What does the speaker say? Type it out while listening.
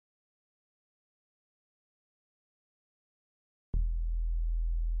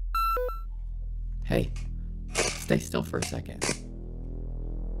Hey, stay still for a second.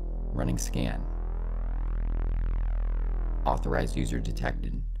 Running scan. Authorized user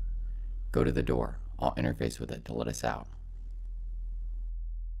detected. Go to the door. I'll interface with it to let us out.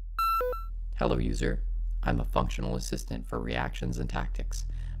 Hello, user. I'm a functional assistant for reactions and tactics,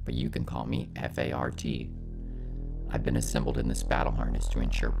 but you can call me FART. I've been assembled in this battle harness to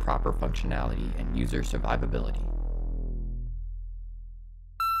ensure proper functionality and user survivability.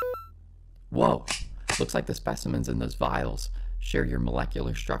 Whoa! Looks like the specimens in those vials share your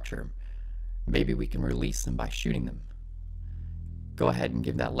molecular structure. Maybe we can release them by shooting them. Go ahead and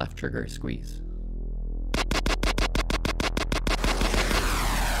give that left trigger a squeeze.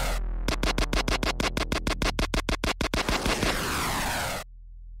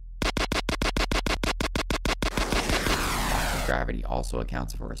 Gravity also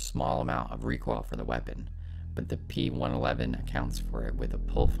accounts for a small amount of recoil for the weapon, but the P111 accounts for it with a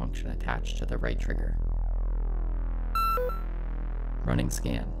pull function attached to the right trigger. Running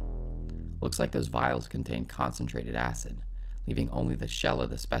scan. Looks like those vials contain concentrated acid, leaving only the shell of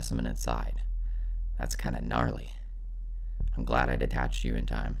the specimen inside. That's kinda gnarly. I'm glad I detached you in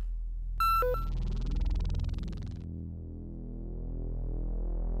time.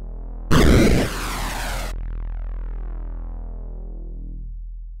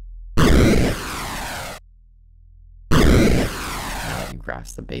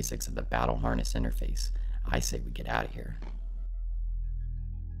 Grasp the basics of the battle harness interface, I say we get out of here.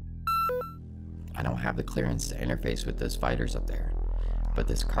 I don't have the clearance to interface with those fighters up there, but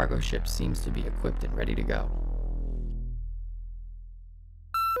this cargo ship seems to be equipped and ready to go.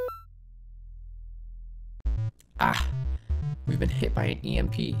 Ah! We've been hit by an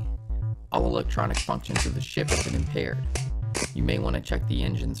EMP. All electronic functions of the ship have been impaired. You may want to check the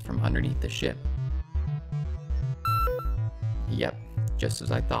engines from underneath the ship. Yep. Just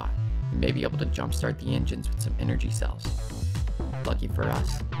as I thought, we may be able to jumpstart the engines with some energy cells. Lucky for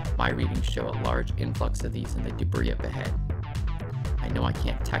us, my readings show a large influx of these in the debris up ahead. I know I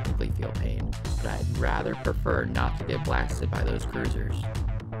can't technically feel pain, but I'd rather prefer not to get blasted by those cruisers.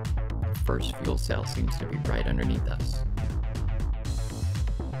 The first fuel cell seems to be right underneath us.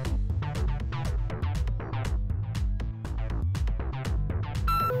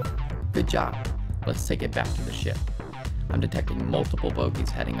 Good job. Let's take it back to the ship. I'm detecting multiple bogies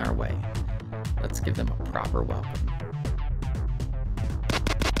heading our way. Let's give them a proper welcome.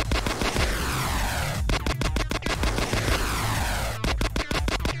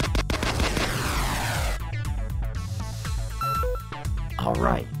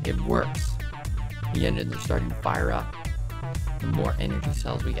 Alright, it works. The engines are starting to fire up. The more energy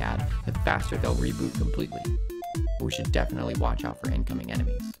cells we add, the faster they'll reboot completely. But we should definitely watch out for incoming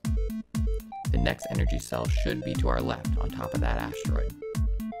enemies. The next energy cell should be to our left on top of that asteroid.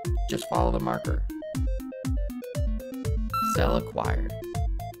 Just follow the marker. Cell acquired.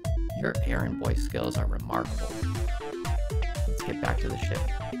 Your errand boy skills are remarkable. Let's get back to the ship.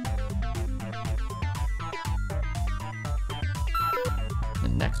 The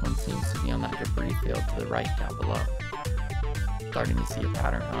next one seems to be on that debris field to the right down below. Starting to see a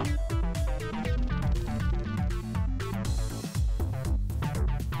pattern, huh?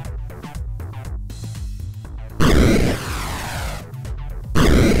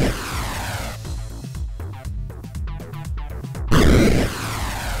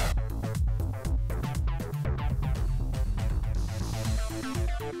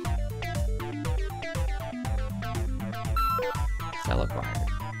 Cell acquired.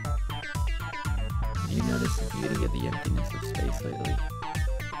 Have you noticed the beauty of the emptiness of space lately?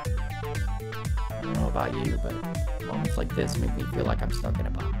 I don't know about you, but moments like this make me feel like I'm stuck in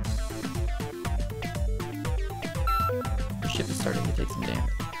a box. The ship is starting to take some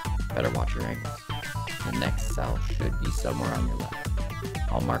damage. Better watch your angles. The next cell should be somewhere on your left.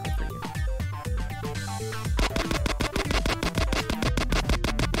 I'll mark it for you.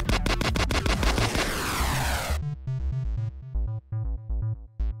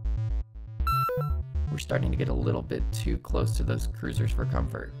 We're starting to get a little bit too close to those cruisers for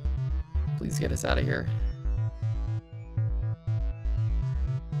comfort. Please get us out of here.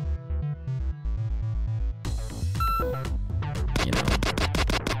 You know, I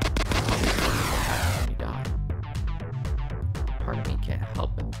always wonder what happens when you die. Part of me can't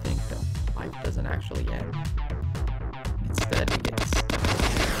help but think that life doesnn't actually end. Instead, we get stuck in the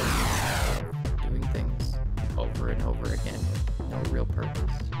cycle of doing things over and over again with no real purpose.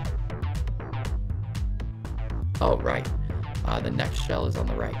 Oh, right. The next shell is on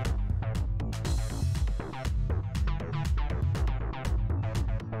the right.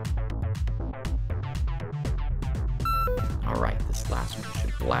 Alright, this last one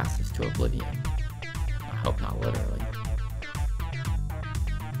should blast us to oblivion. hope not literally.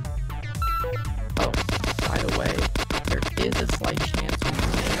 Oh, by the way, there is a slight chance we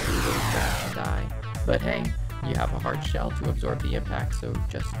may really crash and die, but hey, you have a hard shell to absorb the impact, so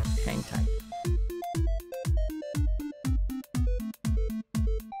just hang tight.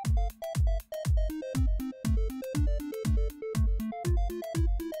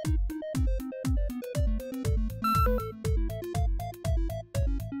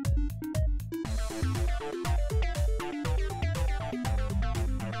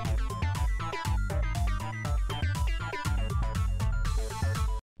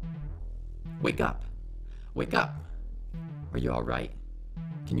 Wake up! Wake up! Are you alright?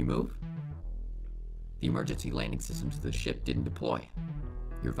 Can you move? The emergency landing systems of the ship didn't deploy.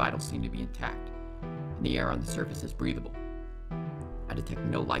 Your vitals seem to be intact, and the air on the surface is breathable. I detect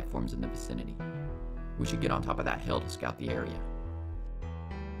no life forms in the vicinity. We should get on top of that hill to scout the area.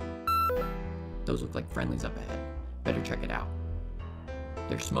 Those look like friendlies up ahead. Better check it out.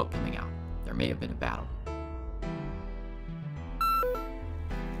 There's smoke coming out. There may have been a battle.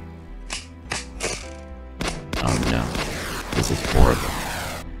 Oh no, this is horrible.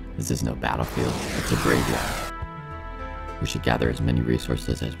 This is no battlefield, it's a graveyard. We should gather as many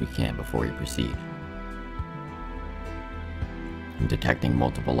resources as we can before we proceed. I'm detecting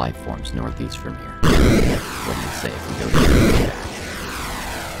multiple life forms northeast from here. What do you say if we go to the attack?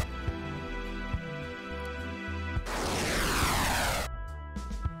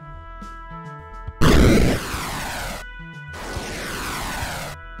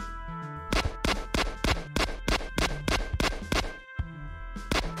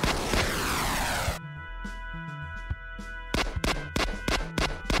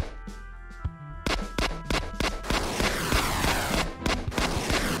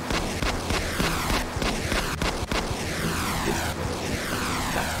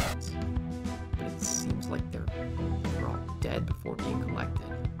 But it seems like they're all dead before being collected.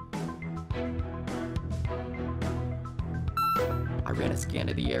 I ran a scan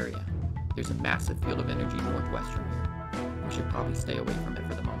of the area. There's a massive field of energy northwest from here. We should probably stay away from it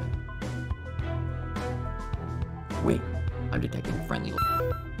for the moment. Wait, I'm detecting friendly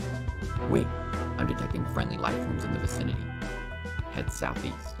life forms in the vicinity. Head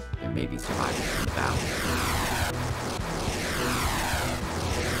southeast. There may be survivors from the battle.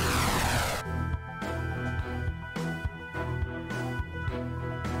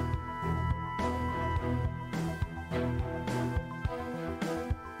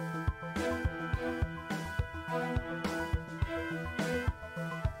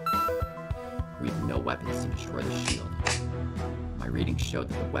 We have no weapons to destroy the shield. My readings showed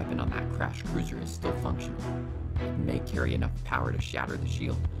that the weapon on that crashed cruiser is still functional. It may carry enough power to shatter the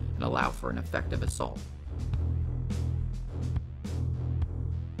shield and allow for an effective assault.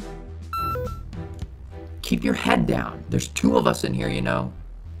 Keep your head down. There's two of us in here, you know.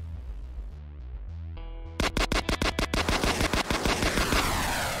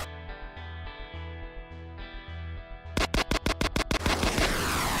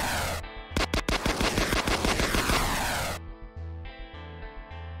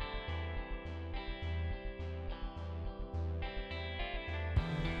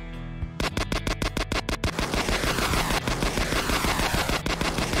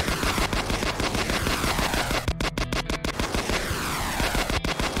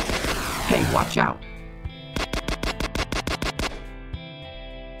 Hey, watch out!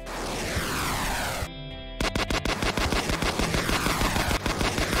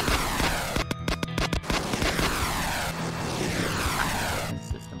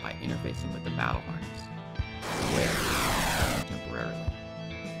 System by interfacing with the battle harness. Where? Temporarily.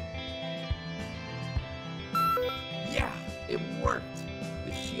 Yeah, it worked!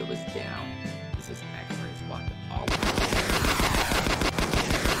 The shield is down. This is X-ray squad to all of us.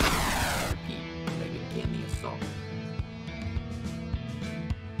 Begin the assault.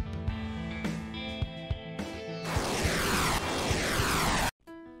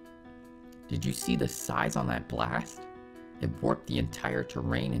 Did you see the size on that blast? It warped the entire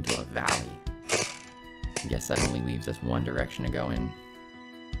terrain into a valley. I guess that only leaves us one direction to go in.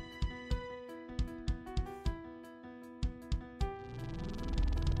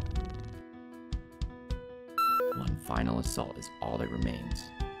 One final assault is all that remains.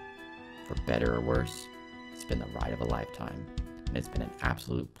 For better or worse, it's been the ride of a lifetime, and it's been an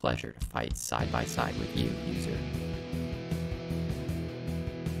absolute pleasure to fight side by side with you, user.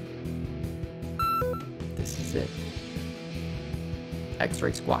 This is it.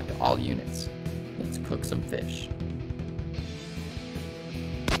 X-ray squad to all units. Let's cook some fish.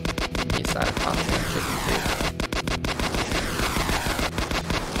 Give me a side of popcorn chicken too.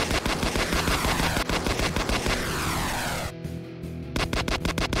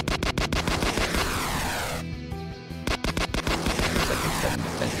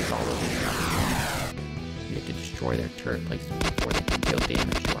 defenses all over the opportunity. We have to destroy their turret placement before they can deal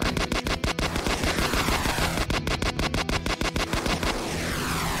damage to our infantry.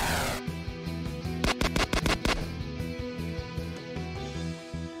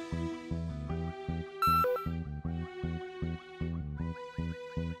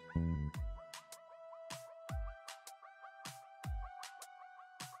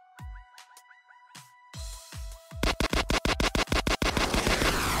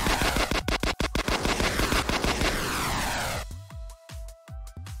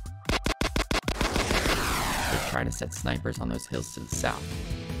 Trying to set snipers on those hills to the south.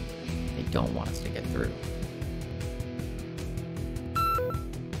 They don't want us to get through.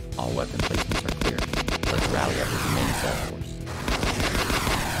 All weapon placements are clear. Let's rally up with the main assault force.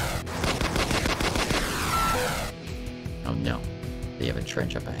 Oh no, they have a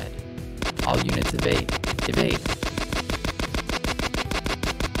trench up ahead. All units evade. Evade!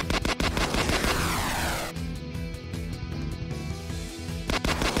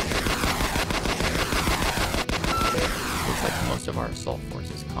 Most of our assault force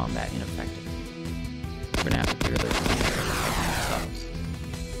is combat ineffective. We're gonna have to clear those units that are fighting themselves.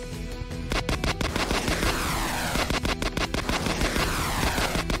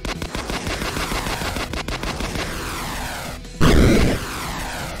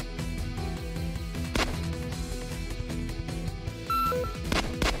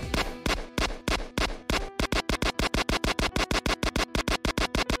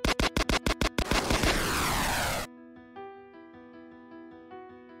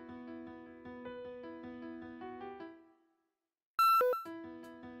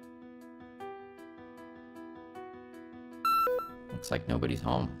 Looks like nobody's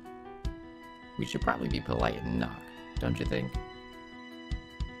home. We should probably be polite and knock, don't you think?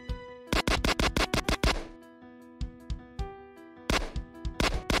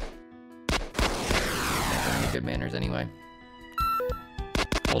 Never any good manners anyway.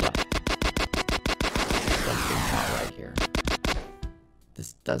 Hold up. Something's not right here.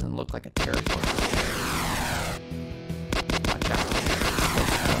 This doesn't look like a terraform. Watch out.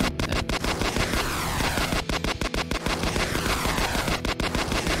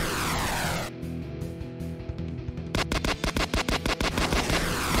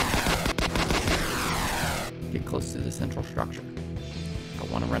 Close to the central structure. I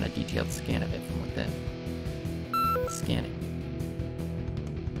want to run a detailed scan of it from within. Scanning.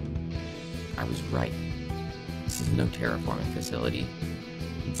 I was right. This is no terraforming facility.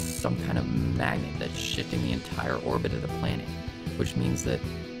 It's some kind of magnet that's shifting the entire orbit of the planet, which means that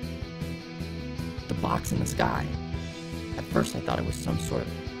the box in the sky. At first I thought it was some sort of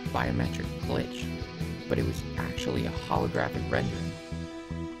biometric glitch, but it was actually a holographic rendering.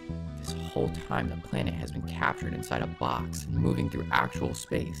 This whole time the planet has been captured inside a box and moving through actual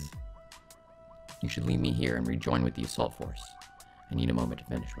space. You should leave me here and rejoin with the assault force. I need a moment to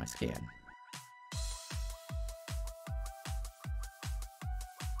finish my scan.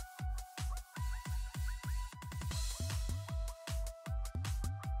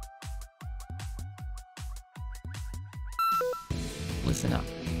 Listen up.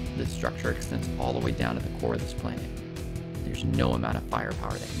 This structure extends all the way down to the core of this planet. There's no amount of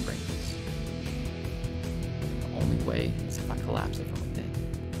firepower that can break this. The only way is if I collapse it from within.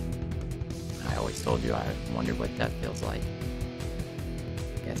 I always told you I wondered what death feels like.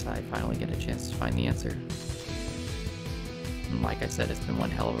 Guess I finally get a chance to find the answer. And like I said, it's been one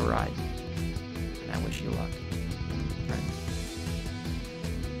hell of a ride. And I wish you luck.